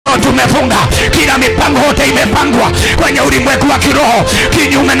tumefunga kila mipango yote imepangwa kwenye ulimwengu wa kiroho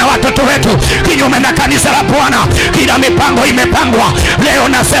kinyume na watoto wetu, kinyume na kanisa la Bwana. Kila mipango imepangwa leo,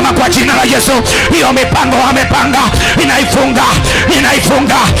 nasema kwa jina la Yesu, hiyo mipango wamepanga inaifunga,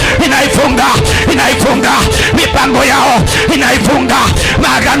 inaifunga, inaifunga, inaifunga mipango yao, inaifunga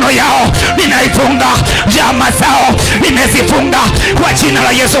maagano yao, inaifunga jama zao, imezifunga kwa jina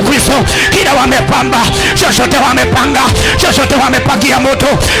la Yesu Kristo. Kila wamepamba, chochote wamepanga, chochote wamepagia moto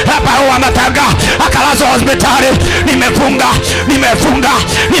hapa wamataga akalazo hospitali, nimefunga, nimefunga,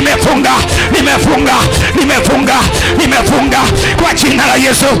 nimefunga, nimefunga, nimefunga, nimefunga kwa jina la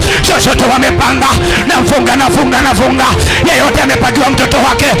Yesu. Chochote wamepanga nafunga, nafunga, nafunga. Yeyote amepagiwa mtoto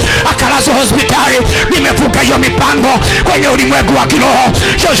wake akalazo hospitali, nimefunga hiyo mipango kwenye ulimwengu wa kiroho.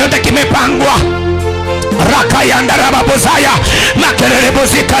 Chochote kimepangwa Rakayanda rababozaya makelele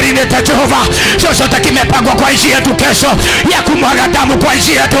bozikarine ta Jehova, chochote kimepangwa kwa nchi yetu kesho ya kumwaga damu kwa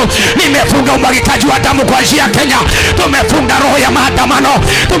nchi yetu, nimefunga umwagikaji wa damu kwa nchi ya Kenya. Tumefunga roho ya maandamano,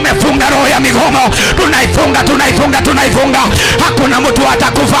 tumefunga roho ya migomo, tunaifunga, tunaifunga, tunaifunga. Hakuna mtu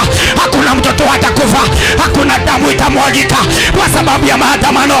atakufa, hakuna mtoto atakufa, hakuna damu itamwagika kwa sababu ya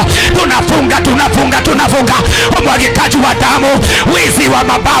maandamano. Tunafunga, tunafunga, tunafunga umwagikaji wa damu, wizi wa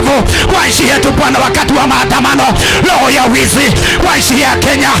mabavu kwa nchi yetu Bwana wakati wa maandamano, roho ya wizi kwa nchi ya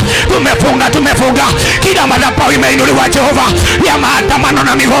Kenya. Tumefunga, tumefunga kila madhabahu imeinuliwa Jehova ya maandamano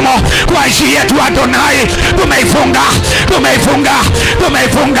na migomo kwa nchi yetu Adonai. Tumeifunga, tumeifunga,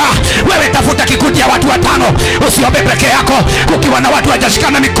 tumeifunga. Wewe tafuta kikundi ya watu watano, usiombe peke yako. Kukiwa na watu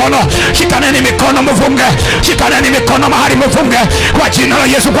hawajashikana mikono, shikaneni mikono mfunge, shikaneni mikono mahali mfunge kwa jina la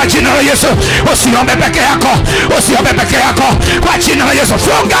Yesu, kwa jina la Yesu. Usiombe peke yako, usiombe peke yako kwa jina la Yesu.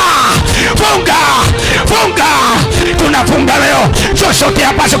 Funga, funga, funga. Tunafunga leo chochote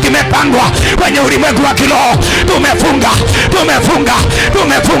ambacho kimepangwa kwenye ulimwengu wa kiroho. Tumefunga, tumefunga,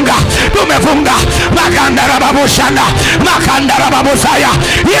 tumefunga, tumefunga. Makandara babushanda, makandara babusaya.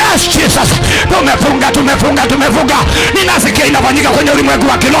 Yes Jesus. Tumefunga, tumefunga, tumefunga. Ninasikia inafanyika kwenye ulimwengu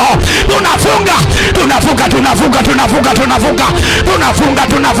wa kiroho. Tunafunga, tunafunga, tunafunga, tunafunga, tunafunga, tunafunga,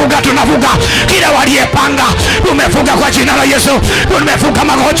 tunafunga, tunafunga. Kila waliyepanga tumefunga kwa jina la Yesu. Tumefunga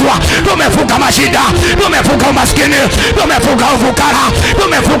magonjwa, tumefunga mashida, tumefunga umaskini, tumefunga ufukara,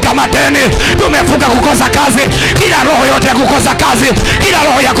 tumefunga madeni, tumefunga kukosa kazi. Kila roho yote ya kukosa kazi, kila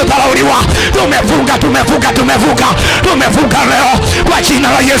roho ya kudharauliwa, tumefunga, tumefunga, tumefunga, tumefunga leo kwa jina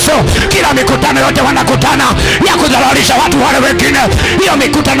la Yesu. Kila mikutano yote wanakutana ya kudharaulisha watu wale wengine, hiyo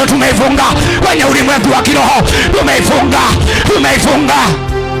mikutano tumeifunga kwenye ulimwengu wa kiroho. Tumeifunga, tumeifunga.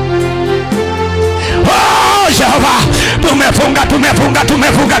 Oh Jehova, tumefunga, tumefunga,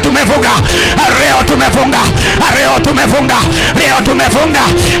 tumefunga, tumefunga. Leo tumefunga, leo tumefunga, leo tumefunga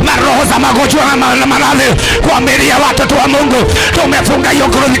maroho za magonjwa na maradhi kwa mwili ya watoto wa Mungu. Tumefunga hiyo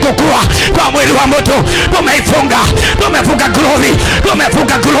glory kukua kwa mwili wa mtu. Tumeifunga, tumefunga glory,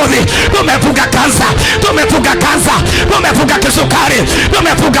 tumefunga glory, tumefunga kansa, tumefunga kansa, tumefunga kisukari,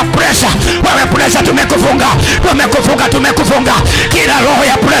 tumefunga pressure. Wewe pressure tumekufunga, tumekufunga, tumekufunga. Kila roho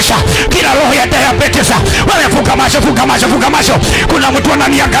ya pressure, kila roho ya diabetes, wewe funga macho, funga macho, funga macho. Kuna mtu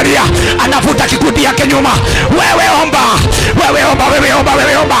ananiangalia anavuta kikundi yake nyuma. Wewe omba, wewe omba, wewe omba,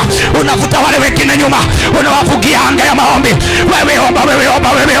 wewe omba. Unavuta wale wengine nyuma, unawafungia anga ya maombi. Wewe omba, wewe omba,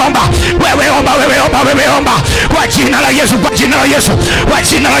 wewe omba, wewe omba, wewe omba, wewe omba kwa jina la Yesu, kwa jina la Yesu, kwa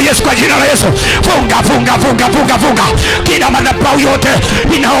jina la Yesu, kwa jina la Yesu. Funga, funga, funga, funga, funga. Kila madhabahu yote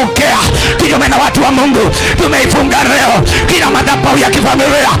inaongea kinyume na watu wa Mungu, tumeifunga leo. Kila madhabahu ya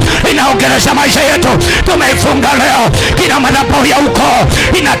kifamilia inaongelesha maisha yetu, tumeifunga leo. Kila madhabahu ya ukoo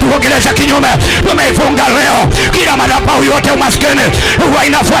inatuongelesha kinyume, tumeifunga leo. Kila madhabahu yote umaskini huwa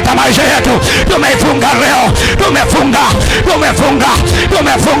inafuata maisha yetu, tumeifunga leo. Tumefunga, tumefunga,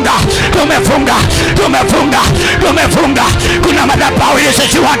 tumefunga, tumefunga, tumefunga, tumefunga. Kuna madhabahu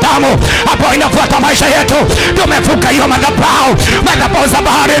ilisiwa damu hapo inafuata maisha yetu, tumefunga hiyo madhabahu, madhabahu za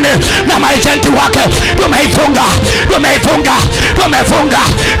baharini na maagenti wake. Tumeifunga, tumeifunga, tumefunga.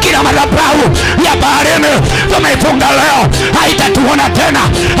 Kila madhabahu ya baharini tumeifunga leo. Haitatuona tena,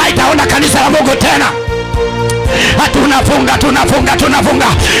 haitaona kanisa la Mungu tena. Tunafunga, tunafunga, tunafunga.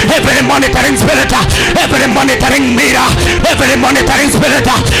 Every monitoring spirit, every monitoring mirror, every monitoring spirit,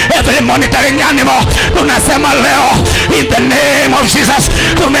 every monitoring animal, tunasema leo in the name of Jesus.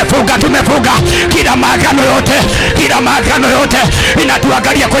 Tumefunga kila maagano yote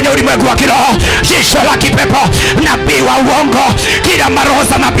inatuangalia kwenye ulimwengu wa kiroho, jicho la kipepo, nabii wa uongo, kila maroho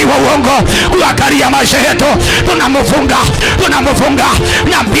za nabii wa uongo kuangalia maisha yetu, tunamufunga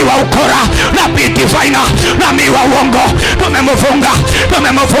nabii wa ukora, nabii diviner, nabii wa uongo,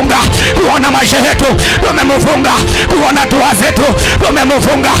 tumemufunga kuona maisha yetu, tumemufunga kuona dua zetu,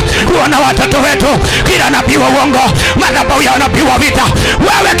 tumemufunga kuona watoto wetu, kila nabii wa uongo, madhabahu ya nabii wa vita.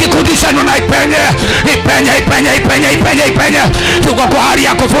 Wewe kikundi chenu na ipenye. Tuko kwa hali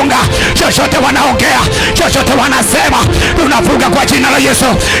ya kufunga. Chochote wanaongea, chochote wanasema, tunafunga kwa jina la Yesu,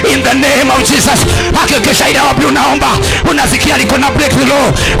 in the name of Jesus. Hakikisha ile wapi unaomba unasikia liko na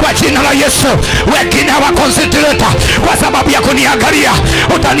breakthrough kwa jina la Yesu. Wengine hawaconcentrate kwa sababu ya kuniangalia.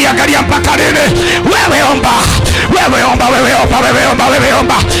 Utaniangalia mpaka lini? Wewe omba.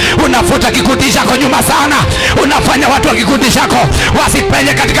 Unafuta kikundi chako nyuma sana. Unafanya watu wa kikundi chako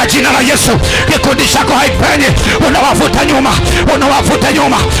wasipenye katika jina la Yesu. Kikundi chako haipenye. Unawafuta nyuma.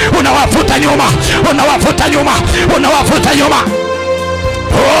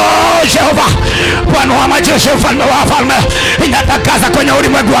 Oh Jehova, Bwana wa majeshi, mfalme wa falme, inatangaza kwenye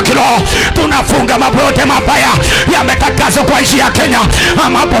ulimwengu wa kiroho. Tunafunga mambo yote mabaya yametakazwa kwa nchi ya Kenya.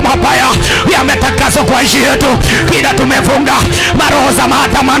 Mambo mabaya yametakazwa kwa nchi yetu. Kila tumefunga maroho za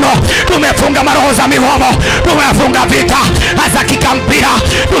maandamano, tumefunga maroho za mihomo, tumefunga vita hasa kikampira,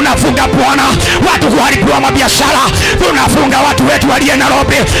 tunafunga Bwana watu kuharibiwa mabiashara, tunafunga watu wetu walio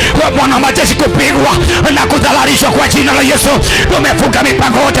Nairobi kwa Bwana majeshi kupigwa na kudhalalishwa kwa jina la Yesu. Tumefunga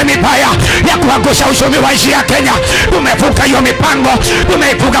mipango yote mibaya ya kuangusha uchumi wa nchi ya Kenya. Tumefunga hiyo mipango,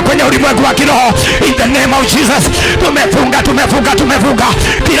 tumeifunga kwenye ulimwengu wa kiroho, in the name of Jesus. Tumefunga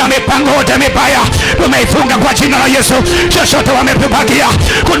kila mipango yote mibaya, tumeifunga kwa jina la Yesu. Chochote wamepagia,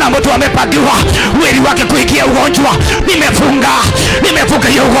 kuna mtu amepagiwa mwili wake kuingia ugonjwa,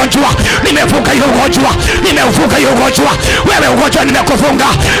 nimefunga hiyo ugonjwa, wewe ugonjwa nimekufunga.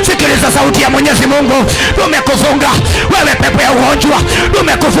 Sikiliza sauti ya Mwenyezi Mungu, tumekufunga wewe pepo ya ugonjwa,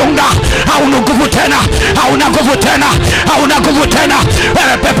 tumekufunga. Hauna nguvu tena,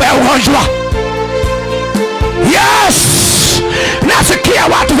 wewe pepo ya ugonjwa. Yes, nasikia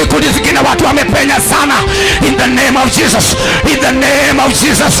watu vikundi zingine watu wamepenya sana, in the name of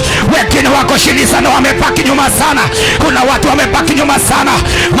Jesus. Wengine wako chini sana, wamepaki nyuma sana. Kuna watu wamepaki nyuma sana.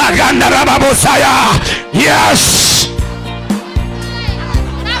 Maganda rababosaya. Yes,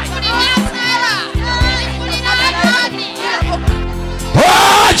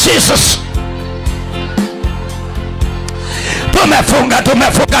 oh Jesus.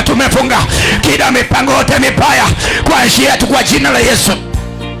 Tumefunga kila mipango yote mibaya kwa nchi yetu kwa jina la Yesu.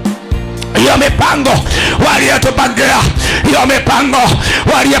 Hiyo mipango waliotupangia, hiyo mipango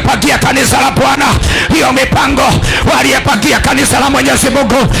waliopangia kanisa la Bwana, hiyo mipango waliopangia kanisa la Mwenyezi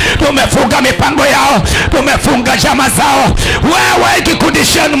Mungu, tumefunga mipango yao, tumefunga chama zao. Wewe kikundi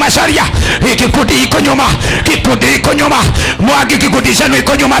chenu masharia, kikundi iko nyuma, mwagi kikundi chenu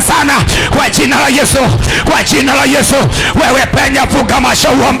iko nyuma sana kwa jina la Yesu. Wewe penya, funga masha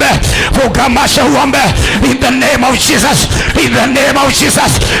uombe, in the name of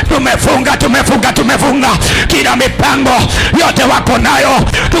Jesus. Tumefunga kila mipango yote wako nayo.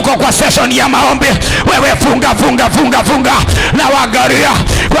 Tuko kwa session ya maombi. Wewe funga na wagaria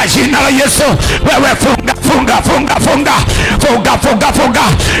kwa jina la Yesu. Wewe funga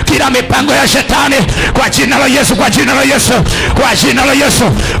kila mipango ya shetani kwa jina la Yesu.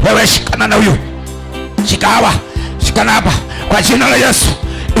 Wewe shikana na huyu, shikana hapa kwa jina la Yesu,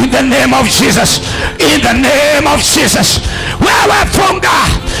 in the name of Jesus. Wewe funga.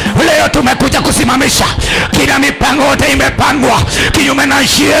 Leo tumekuja kusimamisha kila mipango yote imepangwa kinyume na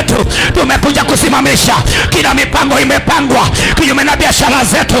nchi yetu. Tumekuja kusimamisha kila mipango imepangwa kinyume na biashara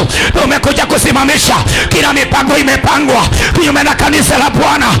zetu. Tumekuja kusimamisha kila mipango imepangwa kinyume na kanisa la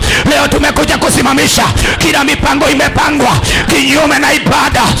Bwana. Leo tumekuja kusimamisha kila mipango imepangwa kinyume na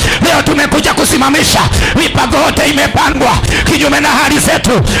ibada. Leo tumekuja kusimamisha mipango yote imepangwa kinyume na hali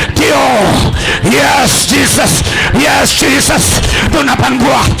zetu. Ndio, yes Jesus.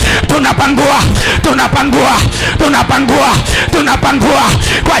 Tunapangua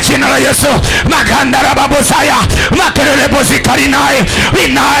kwa jina la Yesu. Maganda rababosaya, makelele bozikarinai,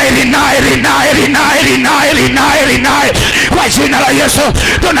 linai kwa jina la Yesu.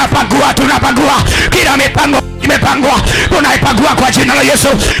 Tunapangua kila mipango imepangwa tunaipagua kwa jina la Yesu.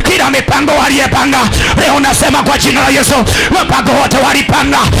 Kila mipango waliyepanga leo nasema kwa jina la Yesu, mipango wote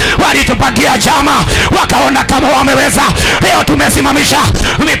walipanga, walitupangia chama wakaona kama wameweza, leo tumesimamisha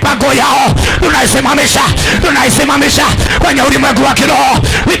mipango yao, tunaisimamisha kwenye ulimwengu wa kiroho.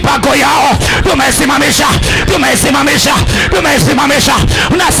 Mipango yao tumesimamisha.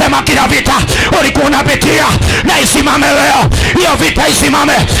 Unasema kila vita ulikuwa unapitia na isimame leo. Hiyo vita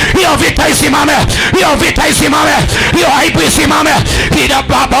isimame, hiyo aibu isimame. Kila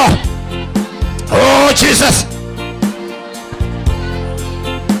baba, oh Jesus,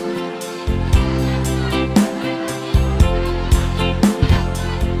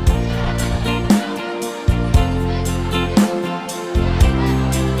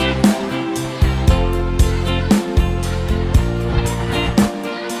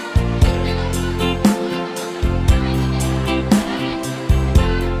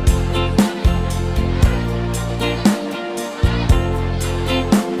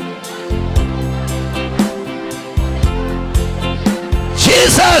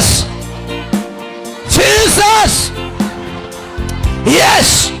 Jesus,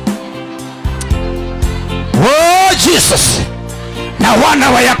 yes, oh Jesus. Na wana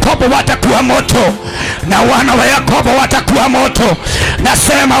wa Yakobo watakuwa moto,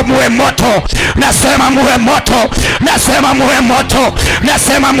 nasema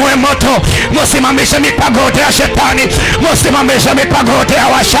muwe moto, musimamishe mipango yote ya shetani, musimamishe mipango yote ya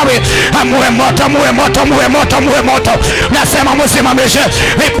washawi. Muwe moto, nasema musimamishe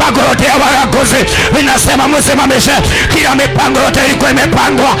mipango yote ya waraguzi, nasema musimamishe kila mipango yote ilikuwa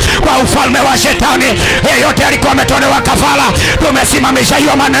imepangwa kwa ufalme wa shetani. Yeyote alikuwa ametolewa kafara, tumesimamisha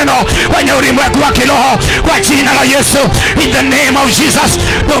hiyo maneno kwenye ulimwengu wa kiroho kwa jina la Yesu. In the name of Jesus,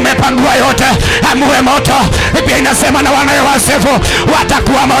 tumepangua yote. Muwe moto. Pia inasema na wana wa Yosefu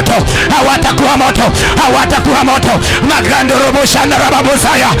watakuwa moto. Magando robo shanda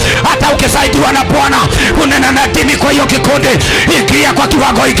rababosaya. Hata ukisaidiwa na Bwana kunena na dini kwa hiyo kikundi, ingia kwa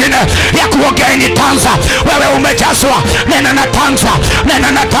kiwango kingine ya kuongea ni tanza. Wewe umejazwa nena na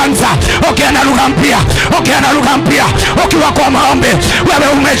tanza, ongea na lugha mpya, ukiwa kwa maombi. Wewe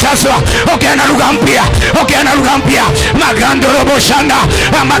umejazwa, ongea na lugha mpya. Magando robo shanda,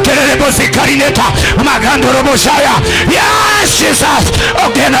 makelele bosi karineta, magando robo shaya. Yes Jesus,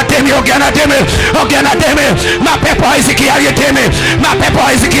 ongea na demi. Mapepo haisikiage demi. Ongea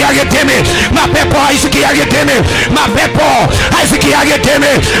na demi. Mapepo haisikiage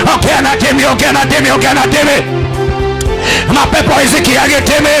demi. Ongea na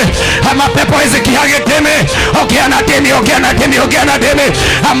demi.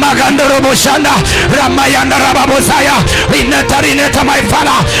 Magando robo shanda, ramayanda rababosaya. Ineta my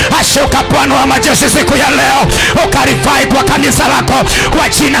Father, ashuka Bwana wa majeshi siku ya leo, ukarifai kwa kanisa lako kwa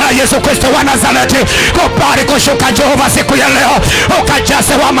jina la Yesu Kristo wa Nazareti. Kubali kushuka Jehova siku ya leo,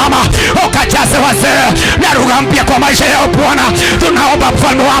 ukajaze wa mama, ukajaze wazee na lugha mpya kwa maisha yao Bwana. Tunaomba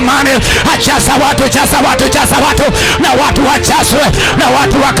mfalme wa amani, ajaza watu na watu wajazwe, na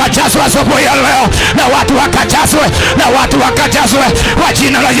watu wakajazwe asubuhi ya leo, na watu wakajazwe kwa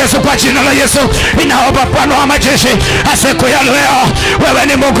jina la Yesu. Inaomba Bwana wa majeshi siku ya leo, wewe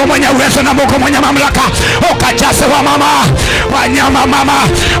ni Mungu mwenye uwezo na Mungu mwenye mamlaka, ukajaze wa mama, wanyama mama,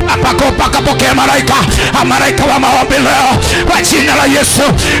 pakapokea malaika wa maombi leo kwa jina la Yesu.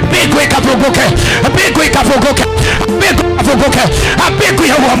 Mbingu ikafunguke, mbingu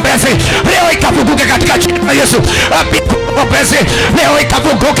ya uombezi leo ikafunguke katika jina la Yesu. Ombezi leo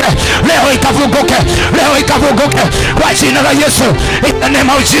ikafunguke kwa jina la Yesu.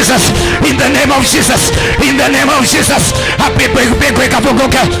 In the name of Jesus, mbingu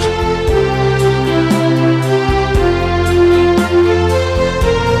ikafunguke.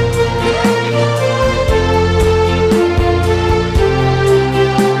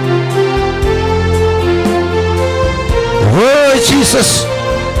 Oh Jesus,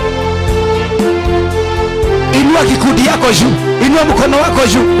 inua kikundi yako juu, inua mkono wako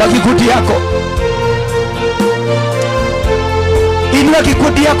juu wa kikundi yako, inua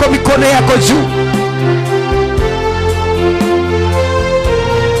kikundi yako, mikono yako juu.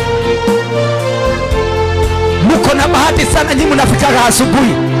 Mko na bahati sana nyinyi mnafika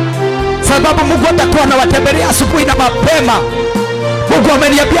asubuhi, sababu Mungu atakuwa anawatembelea asubuhi na mapema. Mungu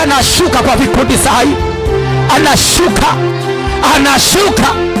ameniambia anashuka kwa vikundi saa hii, anashuka.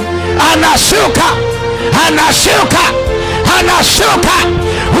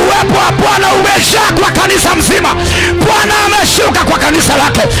 Uwepo wa Bwana umejaa kwa kanisa mzima. Bwana ameshuka kwa kanisa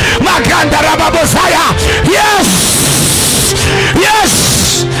lake. Maganda rababosaya. Yes,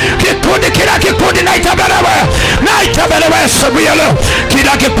 kila kikundi na itabelewe asubuhi ya leo,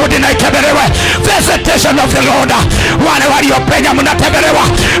 kila kikundi na itabelewe. Visitation of the Lord. Wale waliopenya mnatembelewa,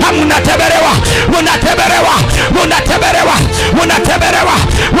 mnatembelewa, mnatembelewa, mnatembelewa, mnatembelewa,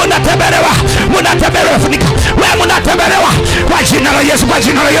 mnatembelewa, mnatembelewa. Funika wewe, mnatembelewa kwa jina la Yesu, kwa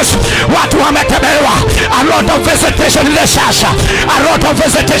jina la Yesu. Watu wametembelewa. A lot of visitation in the church, a lot of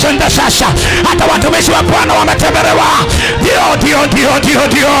visitation in the church. Hata watumishi wa Bwana wametembelewa. Ndio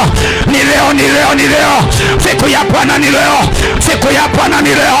ni leo. Siku ya Bwana ni leo, siku ya Bwana ni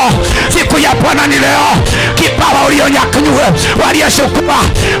leo, siku ya Bwana ni leo. Kipawa ulionyakanywa, walioshukua,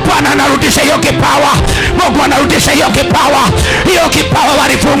 Bwana anarudisha hiyo kipawa. Mungu anarudisha hiyo kipawa. Hiyo kipawa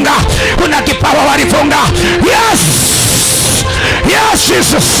walifunga, kuna kipawa walifunga. Yes,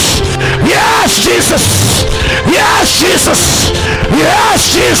 Jesus. Yes, Jesus. Yes, Jesus.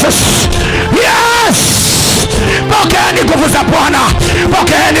 Yes, Jesus. Yes. Pokeeni nguvu za Bwana,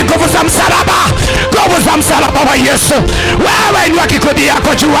 pokeeni nguvu za msalaba, nguvu za msalaba wa Yesu. Wewe inua kikundi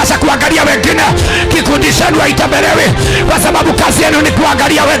yako juu, acha kuangalia wengine. Kikundi chenu haitembelewi kwa sababu kazi yenu ni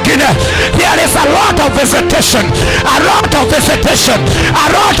kuangalia wengine. There is a lot of visitation, a lot of visitation, a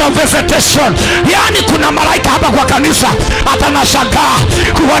lot of visitation. Yani kuna malaika hapa kwa kanisa. Hata nashangaa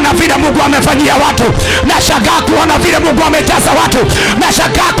kuona vile Mungu amefanyia watu, nashangaa kuona vile Mungu amejaza watu,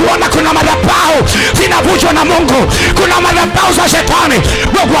 nashangaa kuona kuna madhabahu zinavunjwa na Mungu, kuna madhabahu za shetani.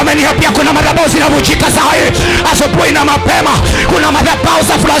 Mungu ameniambia kuna madhabahu zinavunjika saa hii asubuhi na mapema. Kuna madhabahu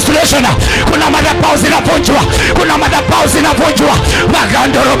za frustration, kuna madhabahu zinavunjwa, kuna madhabahu zinavunjwa.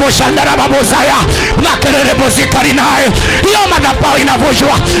 Magandorobo shandara babozaya makelele bozikari naye, hiyo madhabahu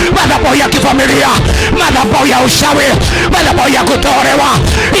inavunjwa. Madhabahu ya kifamilia, madhabahu ya ushawi, madhabahu ya kutolewa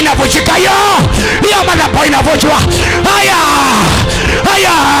inavunjika. Hiyo madhabahu inavunjwa. Haya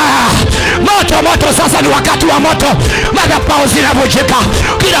moto sasa, ni wakati wa moto. Madhabahu zinavunjika,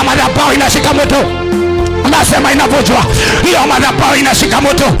 kila madhabahu inashika moto. Nasema inavunjwa, hiyo madhabahu inashika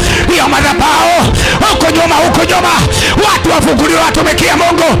moto. Hiyo madhabahu huko nyuma, watu wafunguliwe, watumikie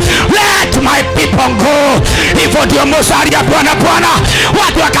Mungu. Let my people go. Hivyo ndio Musa aliambiwa na Bwana,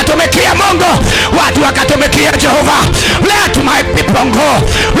 watu wakatumikia Mungu, watu wakatumikia Jehova. Let my people go,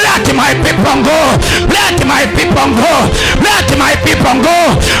 let my people go, let my people go, let my people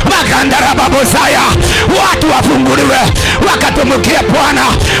go. Magandara babosaya, watu wafunguliwe, wakatumikie Bwana,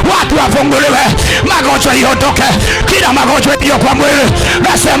 watu wafunguliwe, magonjwa iondoke, kila magonjwa iliyo kwa mwili.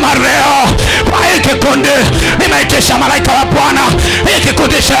 Nasema leo kwa hiki kundi nimeitisha malaika wa Bwana, hiki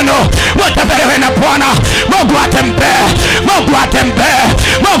kundi chenu mtembelewe na Bwana. Mungu atembee, Mungu atembee,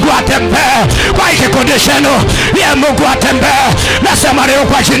 Mungu atembee kwa hiki kundi chenu. Ye Mungu atembee. Nasema leo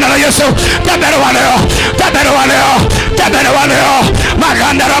kwa jina la Yesu, tembelewa leo, tembelewa leo, tembelewa leo.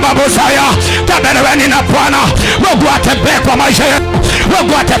 Magandara babosaya, tembeleweni na Bwana. Mungu atembee kwa maisha yenu,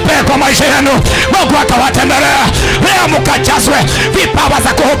 Mungu atembee kwa maisha yenu. Mungu atawatembelea leo, mkajazwe vipawa za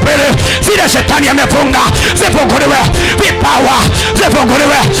kuhubiri. Zile shetani amefunga zifunguliwe, vipawa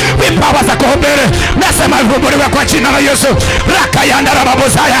zifunguliwe, vipawa za kuhubiri. Nasema ifunguliwe kwa jina la Yesu. Rakayandara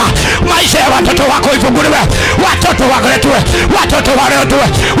babosaya, maisha ya watoto wako ifunguliwe, watoto waletwe, watoto waletwe,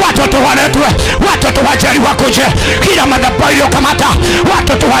 watoto waletwe, watoto wajeri wakuje. Kila madhabahu iliyokamata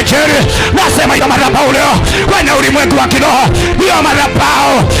watoto wajeri, nasema hiyo madhabahu leo kwenye ulimwengu wa kiroho, hiyo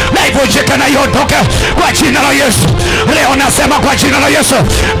madhabahu na ivunjike na iondoke kwa jina la Yesu. Leo nasema kwa jina la Yesu,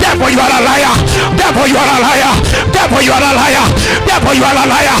 devil you are a liar, devil you are a liar, devil you are a liar, devil you are a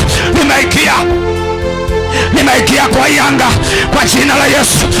liar. Nimeingia kwa yanga kwa jina la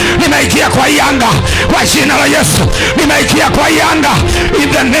Yesu, nimeingia kwa yanga kwa jina la Yesu, nimeingia kwa yanga in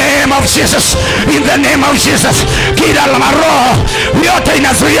the name of Jesus, in the name of Jesus. Kila roho yote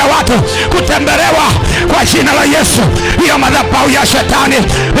inazuia watu kutembelewa kwa jina la Yesu, hiyo madhabahu ya shetani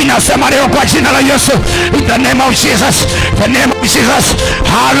inasema leo kwa jina la Yesu, in the name of Jesus, the name of Jesus.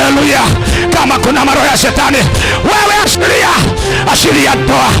 Hallelujah. Kama kuna maroho ya shetani, wewe ashiria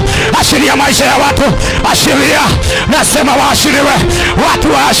ndoa, ashiria maisha ya watu, ashiria. Nasema waashiriwe,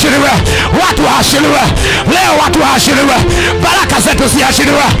 watu waashiriwe, watu waashiriwe leo, watu waashiriwe. Baraka zetu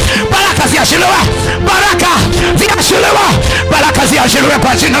ziashiriwe, baraka ziashiriwe, baraka ziashiriwe, baraka ziashiriwe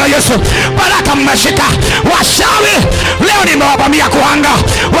kwa jina la Yesu. Baraka mmeshika washawi leo, nimewapamia kuhanga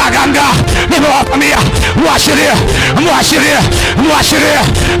waganga, nimewapamia muashirie, muashirie, muashirie,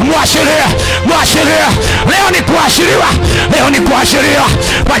 muashirie, muashirie. Leo ni kuashiriwa, leo ni kuashiriwa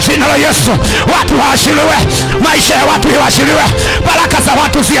kwa jina la Yesu. Watu waashiriwe, maisha ya watu yaashiriwe, baraka za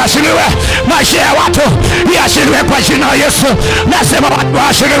watu ziashiriwe, maisha ya watu yaashiriwe kwa jina la Yesu. Nasema watu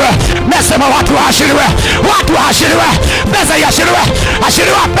waashiriwe, nasema watu waashiriwe, watu waashiriwe, pesa iashiriwe,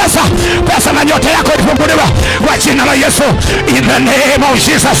 ashiriwa pesa, pesa na nyota yako ifunguliwe kwa jina la la Yesu. In the name of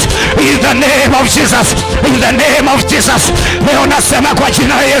Jesus, in the name of Jesus, in the name of Jesus. Leo nasema kwa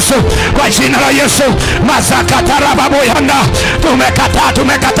jina la Yesu, kwa jina la Yesu. Masakatara baboyanda.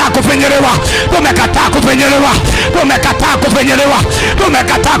 Tumekataa kufinyelewa, tumekataa kufinyelewa, tumekataa kufinyelewa,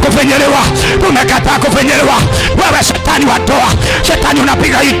 tumekataa kufinyelewa, tumekataa kufinyelewa. Wewe shetani wa toa, shetani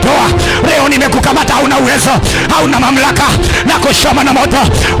unapiga hii toa. Leo nimekukamata, hauna uwezo, hauna mamlaka na kushoma na moto.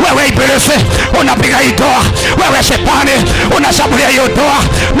 Wewe ibilisi unapiga hii toa, wewe shetani unashambulia hiyo toa.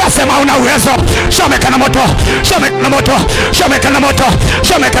 Nasema una uwezo, shomeka na moto, shomeka na moto, shomeka na moto,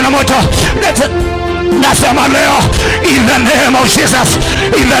 shomeka na moto. Nasema leo in the name of Jesus,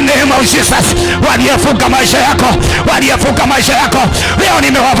 in the name of Jesus, waliofunga maisha yako, waliofunga maisha yako leo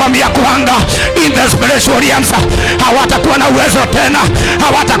nimewavamia kuhanga in the spiritual realms. Hawatakuwa na uwezo tena,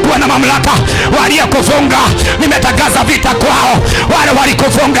 hawatakuwa na mamlaka. Waliokufunga nimetangaza vita kwao, wale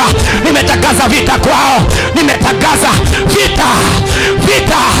walikufunga nimetangaza vita kwao, nimetangaza vita,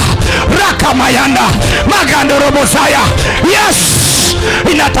 vita raka mayanda magando robosaya. Yes,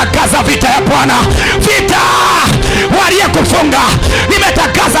 inatangaza vita ya Bwana, vita waliokufunga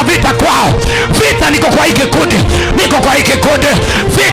nimetangaza vita kwao. Vita niko kwa hiki kundi, niko kwa hiki kundi.